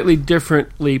 slightly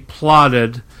differently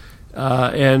plotted,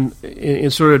 and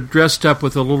sort of dressed up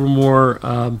with a little more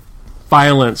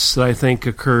violence that I think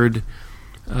occurred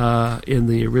in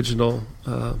the original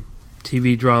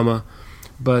TV drama.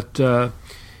 But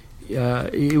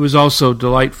it was also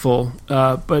delightful.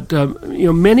 But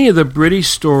many of the British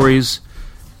stories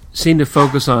seem to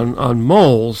focus on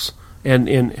moles and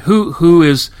who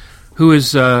is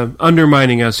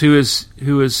undermining us, who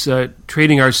is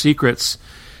trading our secrets,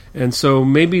 and so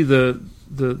maybe the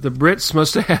Brits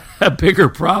must have had a bigger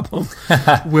problem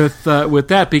with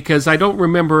that, because I don't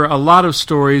remember a lot of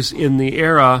stories in the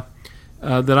era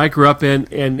that I grew up in,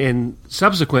 and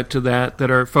subsequent to that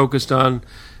are focused on,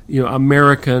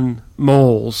 American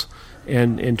moles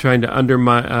and trying to unearth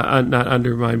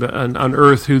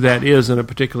who that is in a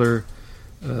particular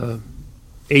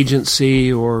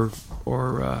agency or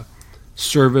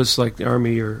service like the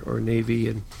Army or Navy,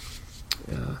 and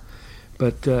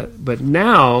but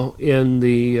now in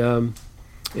the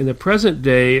present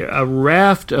day, a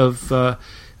raft of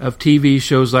TV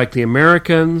shows like The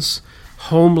Americans,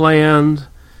 Homeland,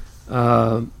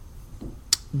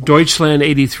 Deutschland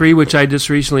 83, which I just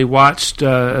recently watched,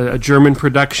 a German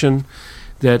production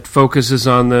that focuses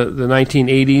on the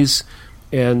 1980s,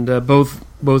 and both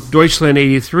Deutschland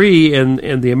 83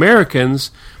 and The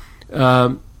Americans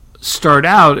start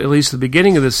out, at least the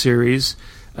beginning of the series,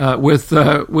 with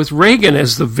Reagan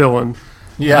as the villain.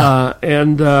 Yeah,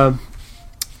 and the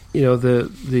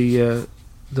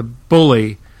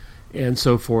bully and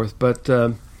so forth. But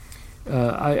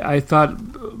I thought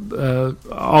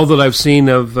all that I've seen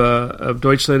of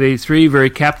Deutschland 83 very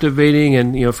captivating,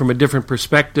 and from a different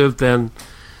perspective than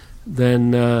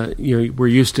we're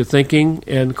used to thinking.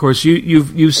 And of course,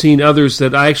 you've seen others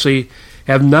that I actually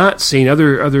have not seen,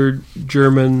 other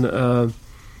German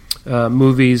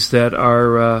movies that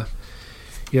are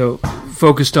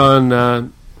focused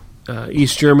on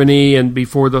East Germany and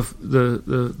before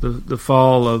the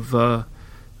fall of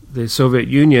the Soviet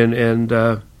Union, and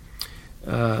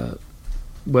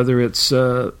whether it's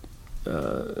a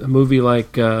movie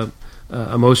like A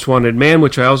Most Wanted Man,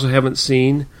 which I also haven't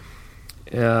seen,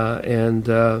 and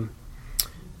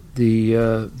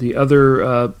the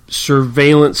other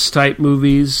surveillance type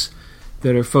movies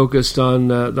that are focused on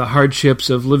the hardships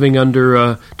of living under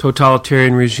a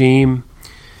totalitarian regime.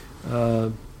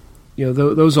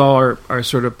 Those all are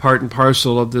sort of part and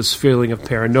parcel of this feeling of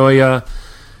paranoia,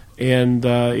 and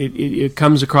it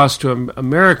comes across to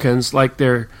Americans like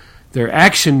they're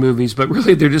action movies, but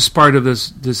really they're just part of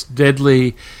this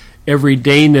deadly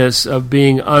everydayness of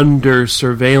being under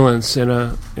surveillance in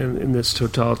this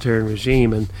totalitarian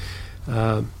regime, and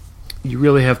you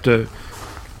really have to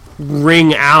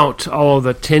wring out all of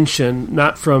the tension,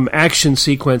 not from action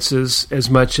sequences as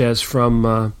much as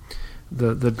from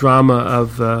the drama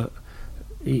of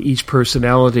each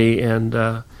personality and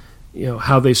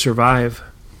how they survive.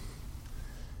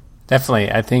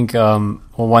 Definitely. I think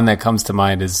one that comes to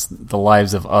mind is The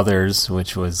Lives of Others,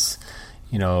 which was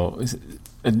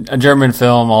a German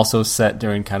film also set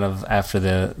during kind of after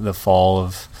the fall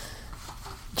of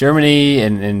Germany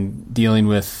and dealing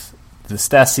with the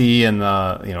Stasi and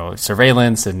the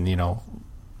surveillance and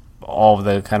all of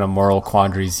the kind of moral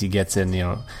quandaries he gets in,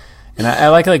 and I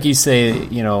like you say,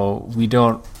 we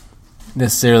don't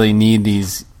necessarily need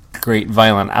these great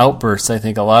violent outbursts. I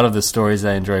think a lot of the stories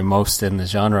I enjoy most in the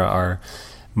genre are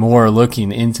more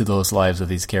looking into those lives of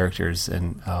these characters,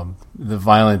 and the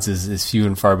violence is few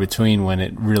and far between when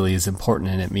it really is important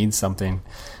and it means something.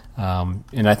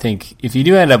 And I think if you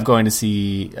do end up going to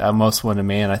see Most Wanted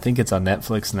Man, I think it's on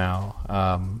Netflix now.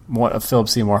 Philip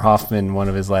Seymour Hoffman, one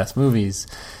of his last movies,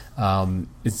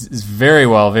 is very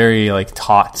well, very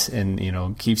taut,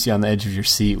 and keeps you on the edge of your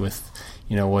seat with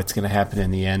what's going to happen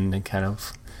in the end, and kind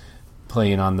of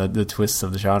playing on the twists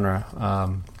of the genre.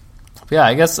 Yeah,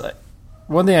 I guess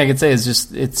one thing I could say is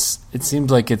just it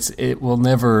seems like it will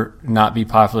never not be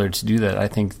popular to do that. I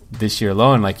think this year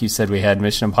alone, like you said, we had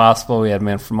Mission Impossible, we had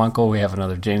Man from U.N.C.L.E., we have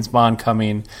another James Bond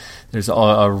coming. There's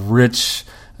a rich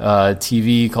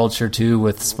TV culture too,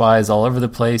 with spies all over the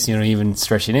place. Even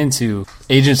stretching into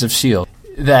Agents of S.H.I.E.L.D.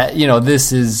 That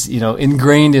this is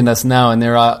ingrained in us now, and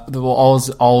there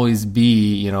will always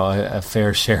be a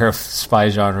fair share of spy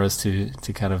genres to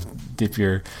kind of dip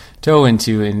your toe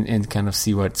into and kind of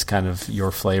see what's kind of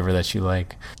your flavor that you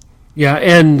like. Yeah,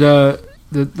 and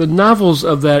the novels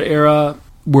of that era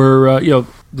were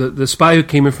the Spy Who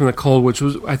Came In From the Cold, which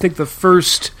was I think the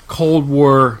first Cold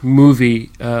War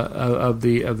movie of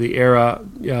the era.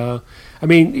 I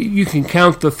mean, you can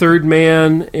count The Third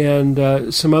Man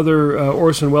and some other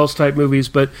Orson Welles type movies,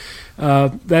 but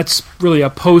that's really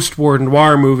a post-war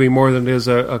noir movie more than it is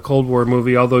a Cold War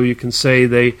movie. Although you can say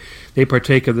they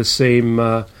partake of the same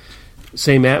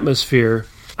atmosphere.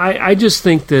 I just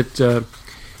think that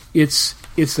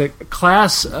it's a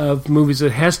class of movies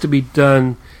that has to be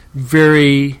done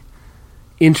very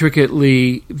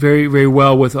intricately, very, very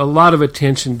well, with a lot of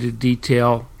attention to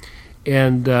detail,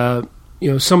 and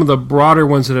some of the broader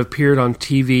ones that have appeared on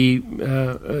TV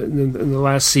in the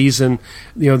last season,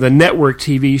 the network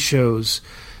TV shows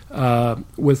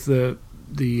with the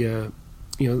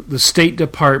State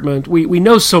Department. We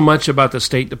know so much about the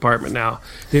State Department now.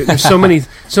 There's so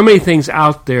many things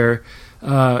out there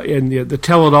and the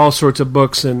tell it all sorts of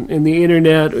books, and the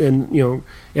internet, and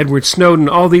Edward Snowden,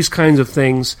 all these kinds of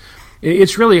things.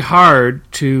 It's really hard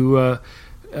to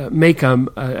make a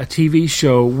TV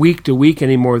show week to week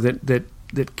anymore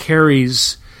that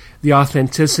carries the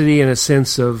authenticity and a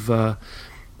sense of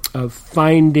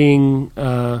finding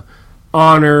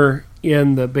honor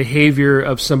in the behavior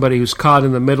of somebody who's caught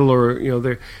in the middle,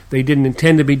 or they didn't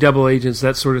intend to be double agents,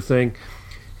 that sort of thing.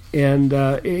 And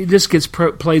it just gets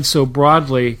played so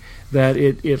broadly that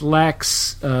it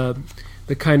lacks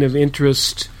the kind of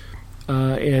interest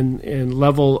and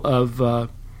level of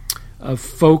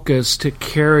focus to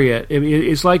carry it.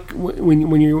 It's like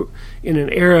when you're in an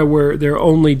era where there are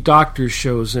only doctor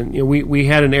shows, and we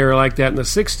had an era like that in the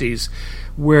 '60s,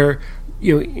 where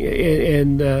the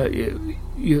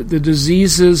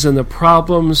diseases and the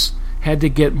problems had to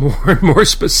get more and more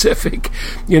specific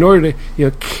in order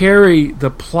to carry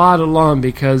the plot along,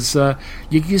 because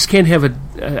you just can't have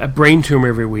a brain tumor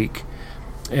every week.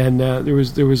 And there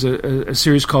was a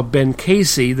series called Ben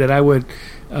Casey that I would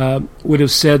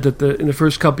have said that in the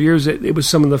first couple of years it was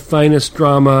some of the finest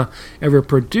drama ever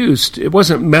produced. It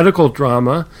wasn't medical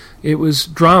drama; it was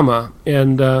drama,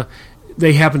 and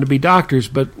they happened to be doctors.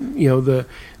 But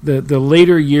the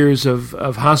later years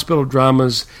of hospital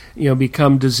dramas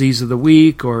become Disease of the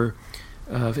Week or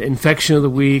Infection of the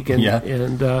Week,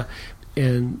 and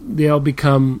they all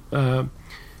become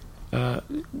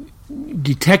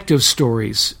detective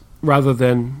stories rather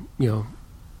than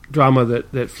drama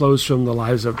that flows from the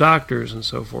lives of doctors and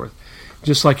so forth.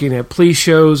 Just like you can have police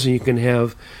shows, and you can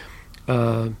have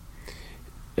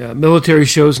military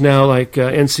shows now like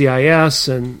NCIS,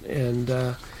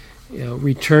 and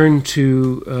return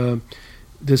to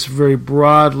this very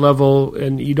broad level,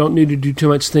 and you don't need to do too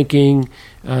much thinking,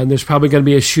 and there's probably going to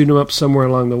be a shoot 'em up somewhere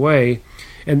along the way.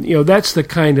 And that's the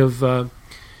kind of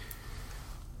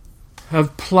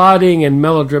plotting and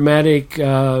melodramatic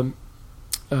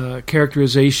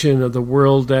characterization of the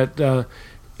world that a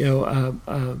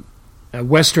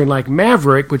Western like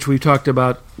Maverick, which we talked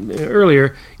about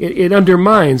earlier, it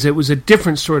undermines. It was a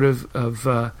different sort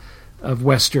of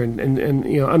Western, and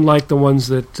unlike the ones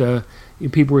that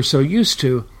people were so used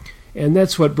to, and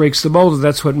that's what breaks the mold.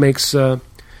 That's what makes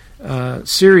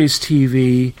series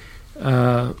TV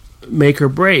make or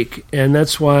break, and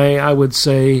that's why I would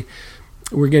say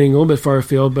we're getting a little bit far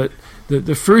afield, but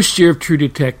the first year of True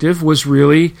Detective was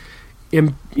really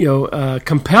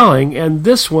compelling, and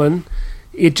this one,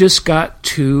 it just got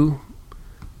too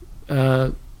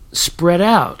spread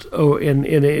out. And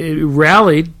it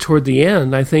rallied toward the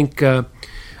end. I think I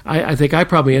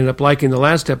probably ended up liking the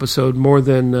last episode more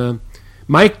than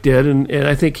Mike did, and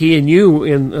I think he and you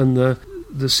in the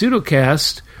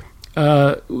pseudocast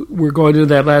were going to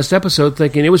that last episode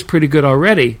thinking it was pretty good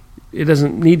already. It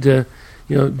doesn't need to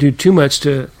do too much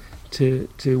to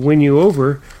win you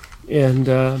over, and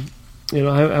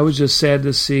I was just sad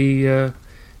to see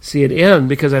it end,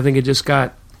 because I think it just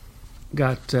got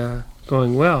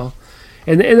going well,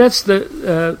 and that's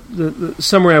the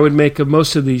summary I would make of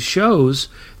most of these shows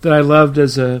that I loved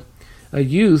as a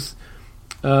youth.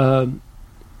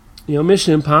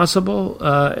 Mission Impossible,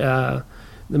 The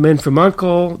Men from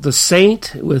U.N.C.L.E., The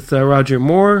Saint with Roger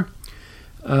Moore.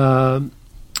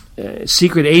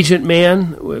 Secret Agent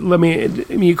Man.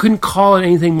 You couldn't call it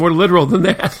anything more literal than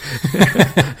that.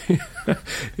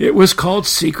 It was called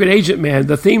Secret Agent Man.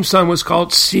 The theme song was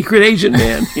called Secret Agent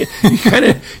Man.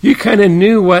 You kind of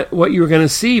knew what you were going to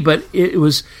see, but it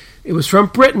was from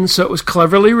Britain, so it was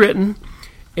cleverly written,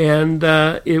 and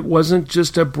it wasn't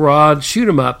just a broad shoot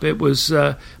 'em up. It was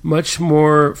much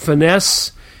more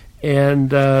finesse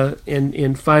and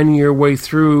in finding your way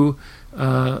through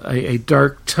a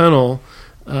dark tunnel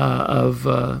of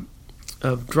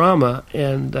drama,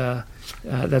 and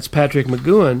that's Patrick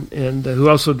McGoohan, and who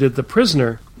also did The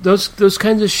Prisoner. Those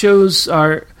kinds of shows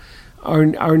are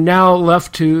now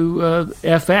left to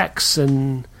FX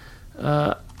and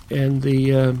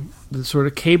the sort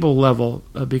of cable level,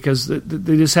 because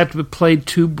they just have to be played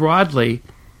too broadly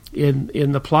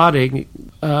in the plotting,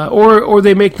 or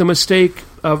they make the mistake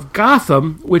of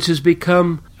Gotham, which has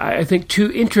become, I think,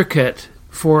 too intricate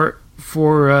for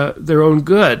their own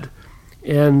good.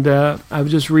 And I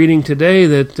was just reading today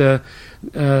that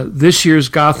this year's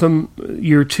Gotham,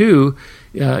 year 2,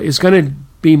 is going to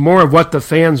be more of what the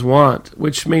fans want,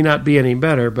 which may not be any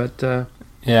better. But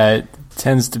it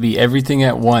tends to be everything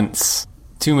at once.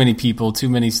 Too many people, too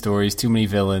many stories, too many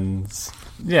villains.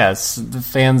 Yes, the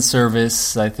fan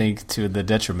service, I think, to the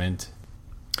detriment.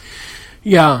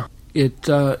 Yeah, it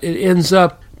ends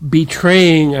up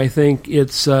betraying, I think,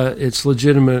 its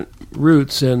legitimate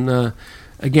roots. And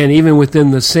again, even within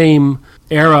the same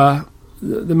era,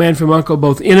 the Man from U.N.C.L.E.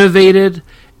 both innovated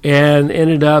and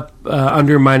ended up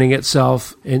undermining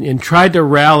itself, and tried to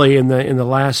rally in the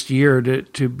last year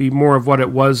to be more of what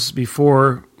it was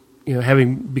before,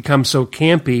 having become so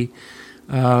campy.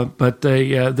 But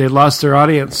they lost their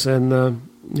audience, and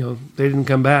they didn't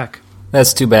come back.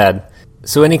 That's too bad.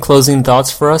 So any closing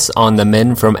thoughts for us on the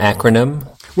Men from Acronym?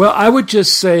 Well, I would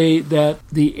just say that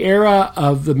the era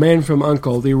of the Man from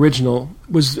U.N.C.L.E., the original,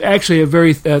 was actually a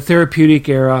very therapeutic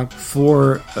era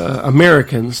for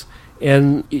Americans.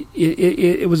 And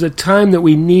it was a time that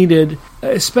we needed,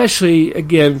 especially,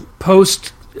 again,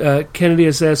 post-Kennedy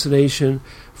assassination,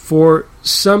 for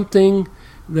something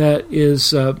that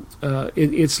is,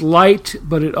 it's light,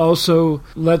 but it also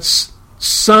lets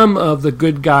some of the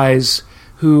good guys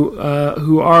who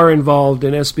are involved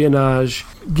in espionage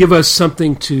give us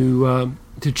something to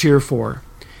cheer for.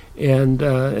 And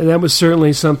that was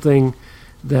certainly something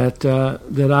that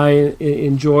I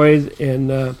enjoyed,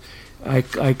 and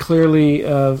I clearly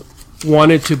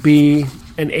wanted to be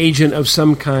an agent of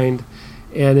some kind,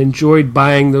 and enjoyed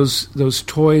buying those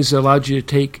toys that allowed you to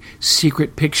take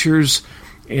secret pictures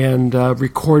and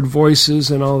record voices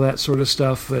and all that sort of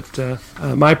stuff. But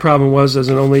my problem was, as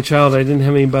an only child, I didn't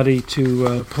have anybody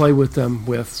to play with them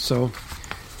with. So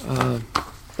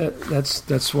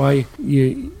that's why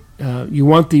you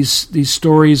want these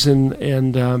stories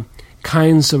and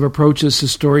kinds of approaches to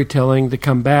storytelling to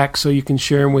come back, so you can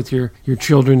share them with your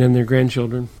children and their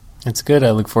grandchildren. That's good.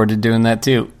 I look forward to doing that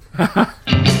too.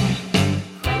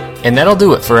 And that'll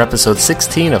do it for episode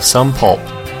 16 of Some Pulp.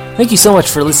 Thank you so much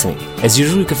for listening. As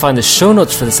usual, you can find the show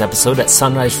notes for this episode at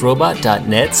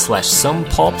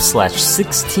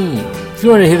sunriserobot.net/somepulp/16. If you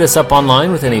want to hit us up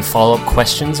online with any follow-up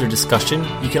questions or discussion,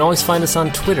 you can always find us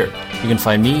on Twitter. You can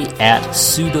find me at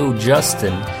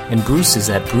pseudojustin, and Bruce is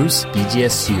at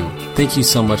BruceBGSU. Thank you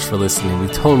so much for listening. We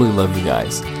totally love you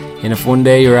guys. And if one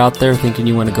day you're out there thinking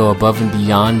you want to go above and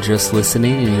beyond just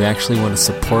listening and you actually want to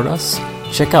support us,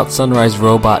 check out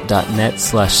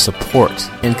sunriserobot.net/support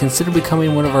and consider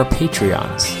becoming one of our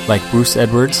Patreons, like Bruce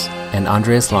Edwards and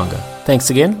Andreas Longa. Thanks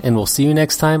again, and we'll see you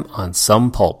next time on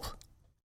Some Pulp.